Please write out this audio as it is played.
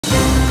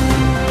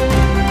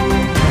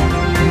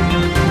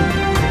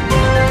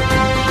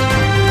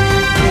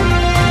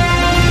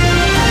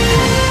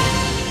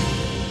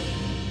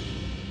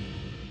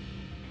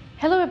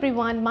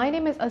everyone, my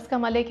name is Azka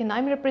Malik and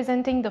I'm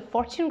representing the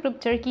Fortune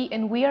Group Turkey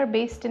and we are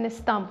based in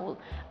Istanbul.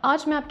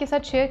 आज मैं आपके साथ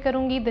share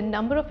करूंगी the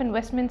number of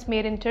investments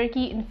made in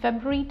Turkey in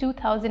February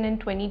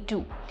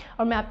 2022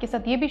 और मैं आपके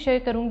साथ ये भी शेयर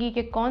करूंगी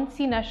कि कौन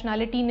सी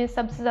नेशनैलिटी ने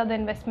सबसे ज़्यादा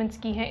इन्वेस्टमेंट्स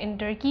की हैं in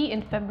Turkey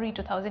in February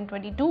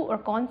 2022 और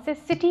कौन से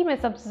सिटी में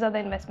सबसे ज़्यादा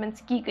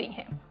इन्वेस्टमेंट्स की गई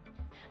हैं।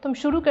 तो हम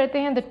शुरू करते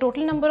हैं the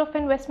total number of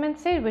investment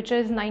से which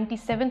is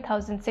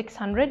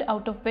 97,600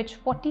 out of which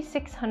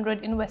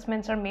 4,600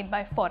 investments are made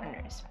by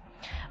foreigners.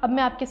 अब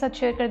मैं आपके साथ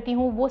शेयर करती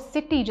हूँ वो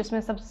सिटी जिसमें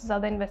सबसे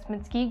ज़्यादा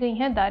इन्वेस्टमेंट्स की गई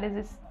हैं, that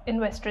is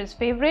investors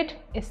favourite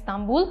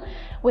Istanbul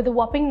with a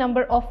वॉपिंग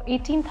number of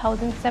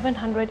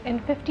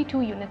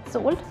 18,752 units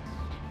sold.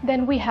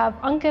 Then we have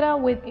Ankara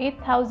with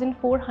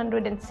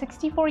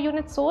 8,464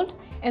 units sold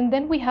and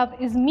then we have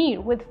Izmir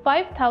with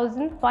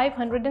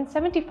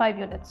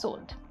 5,575 units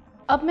sold।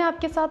 अब मैं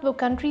आपके साथ वो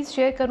कंट्रीज़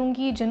शेयर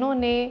करूंगी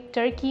जिन्होंने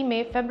टर्की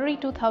में फरवरी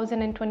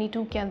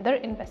 2022 के अंदर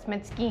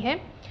इन्वेस्टमेंट्स की हैं।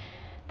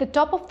 The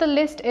top of the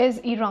list is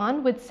Iran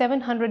with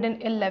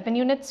 711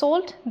 units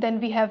sold. Then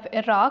we have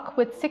Iraq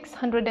with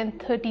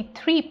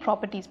 633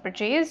 properties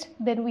purchased.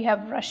 Then we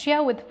have Russia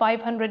with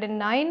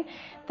 509.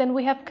 Then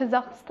we have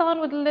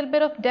Kazakhstan with a little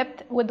bit of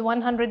depth with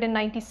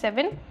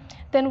 197.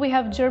 Then we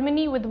have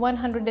Germany with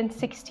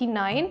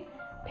 169.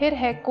 फिर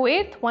है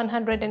Kuwait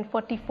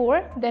 144.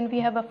 Then we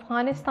have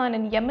Afghanistan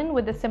and Yemen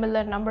with a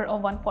similar number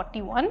of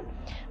 141.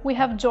 We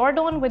have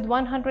Jordan with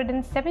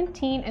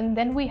 117 and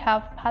then we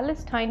have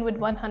Palestine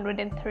with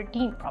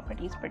 113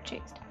 properties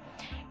purchased.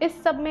 इस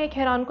सब में एक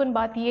हैरानकुन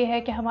बात यह है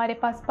कि हमारे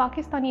पास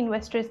पाकिस्तानी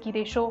इन्वेस्टर्स की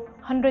रेशो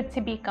 100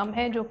 से भी कम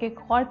है, जो कि एक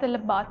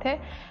गौरतलब बात है।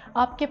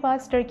 आपके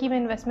पास टर्की में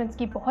इन्वेस्टमेंट्स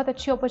की बहुत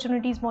अच्छी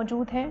अपॉर्चुनिटीज़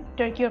मौजूद हैं,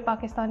 टर्की और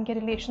पाकिस्तान के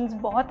रिलेशंस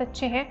बहुत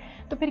अच्छे हैं।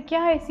 तो फिर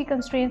क्या ऐसी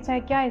कंस्ट्रेंट्स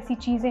हैं, क्या ऐसी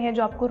चीज़ें हैं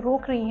जो आपको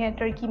रोक रही हैं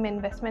टर्की में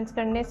इन्वेस्टमेंट्स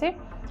करने से?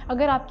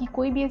 अगर आपकी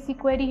कोई भी ऐसी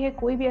क्वेरी है,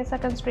 कोई भी ऐसा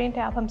कंस्ट्रेंट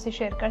है, आप हमसे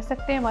शेयर कर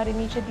सकते हैं। हमारे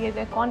नीचे दिए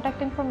गए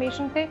कॉन्टैक्ट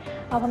इन्फॉर्मेशन पे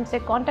आप हमसे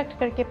कॉन्टैक्ट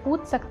करके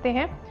पूछ सकते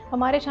हैं।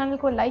 हमारे चैनल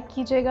को लाइक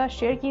कीजिएगा,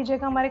 शेयर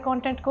कीजिएगा, हमारे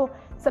कंटेंट को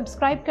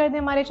सब्सक्राइब कर दें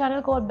हमारे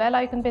चैनल को और बेल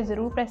आइकन पे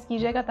ज़रूर प्रेस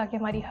कीजिएगा ताकि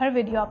हमारी हर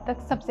वीडियो आप तक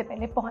सबसे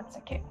पहले पहुंच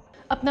सके।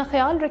 अपना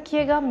ख्याल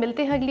रखिएगा,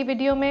 मिलते हैं अगली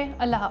वीडियो में।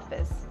 अल्लाह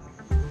हाफ़िज़।